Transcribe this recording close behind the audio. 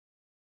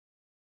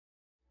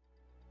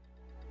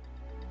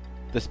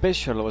The Space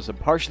Shuttle was a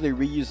partially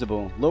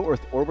reusable,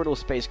 low-Earth orbital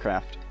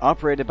spacecraft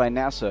operated by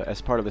NASA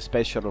as part of the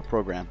Space Shuttle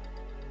program.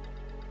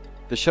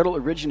 The shuttle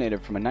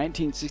originated from a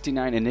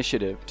 1969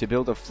 initiative to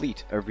build a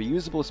fleet of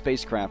reusable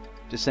spacecraft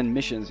to send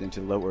missions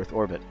into low Earth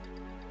orbit.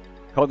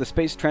 Called the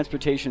Space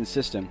Transportation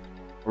System,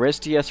 or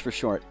STS for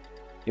short,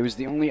 it was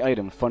the only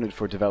item funded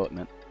for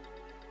development.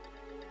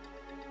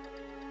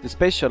 The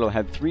Space Shuttle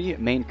had three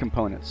main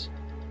components: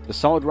 the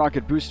solid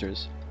rocket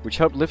boosters, which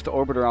helped lift the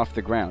orbiter off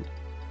the ground,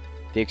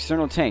 the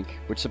external tank,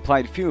 which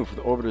supplied fuel for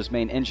the orbiter's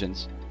main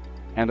engines,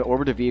 and the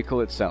orbiter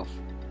vehicle itself.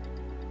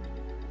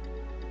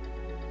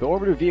 The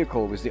orbiter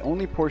vehicle was the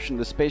only portion of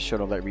the Space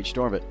Shuttle that reached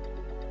orbit.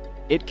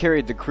 It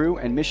carried the crew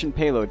and mission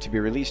payload to be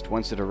released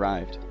once it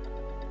arrived.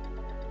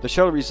 The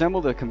shuttle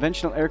resembled a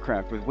conventional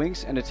aircraft with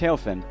wings and a tail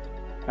fin,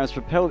 and was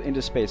propelled into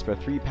space by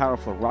three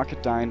powerful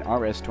Rocketdyne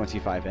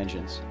RS-25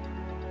 engines.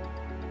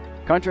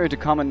 Contrary to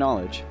common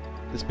knowledge,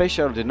 the Space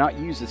Shuttle did not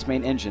use its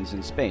main engines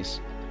in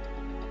space.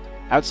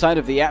 Outside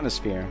of the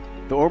atmosphere,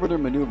 the orbiter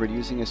maneuvered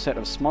using a set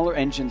of smaller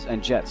engines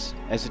and jets,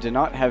 as it did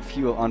not have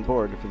fuel on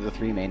board for the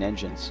three main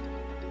engines.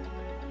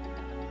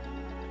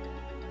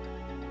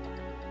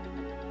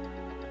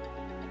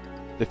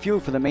 The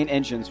fuel for the main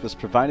engines was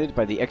provided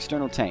by the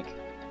external tank,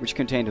 which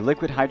contained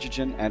liquid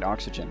hydrogen and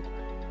oxygen.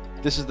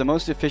 This is the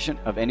most efficient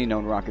of any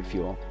known rocket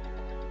fuel.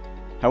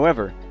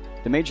 However,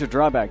 the major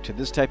drawback to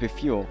this type of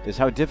fuel is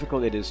how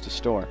difficult it is to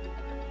store,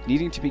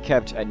 needing to be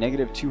kept at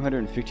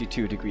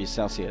 -252 degrees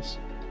Celsius.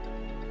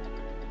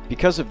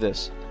 Because of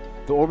this,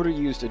 the orbiter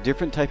used a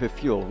different type of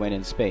fuel when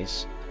in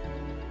space.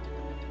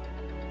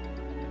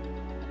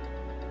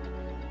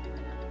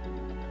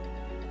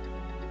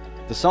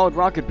 The solid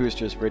rocket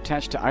boosters were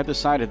attached to either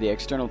side of the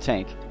external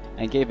tank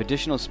and gave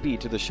additional speed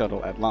to the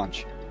shuttle at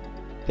launch.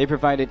 They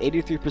provided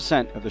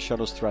 83% of the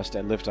shuttle's thrust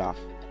at liftoff.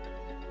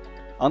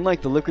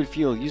 Unlike the liquid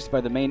fuel used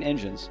by the main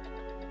engines,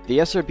 the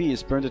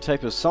SRBs burned a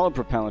type of solid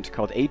propellant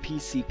called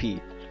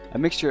APCP, a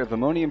mixture of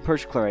ammonium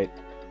perchlorate,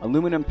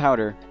 aluminum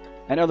powder,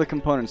 and other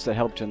components that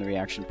helped in the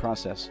reaction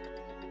process.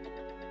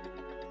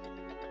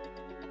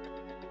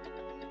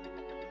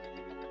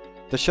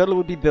 The shuttle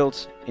would be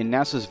built in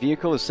NASA's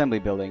Vehicle Assembly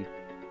Building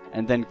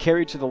and then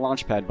carried to the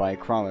launch pad by a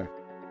crawler.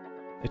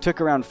 It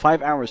took around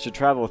 5 hours to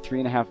travel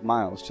 3.5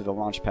 miles to the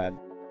launch pad.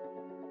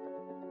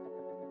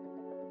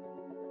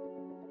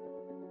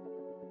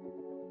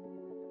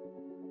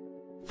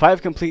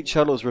 Five complete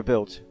shuttles were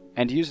built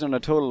and used on a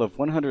total of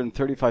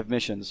 135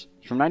 missions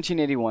from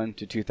 1981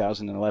 to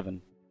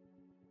 2011.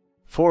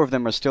 4 of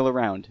them are still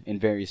around in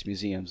various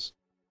museums.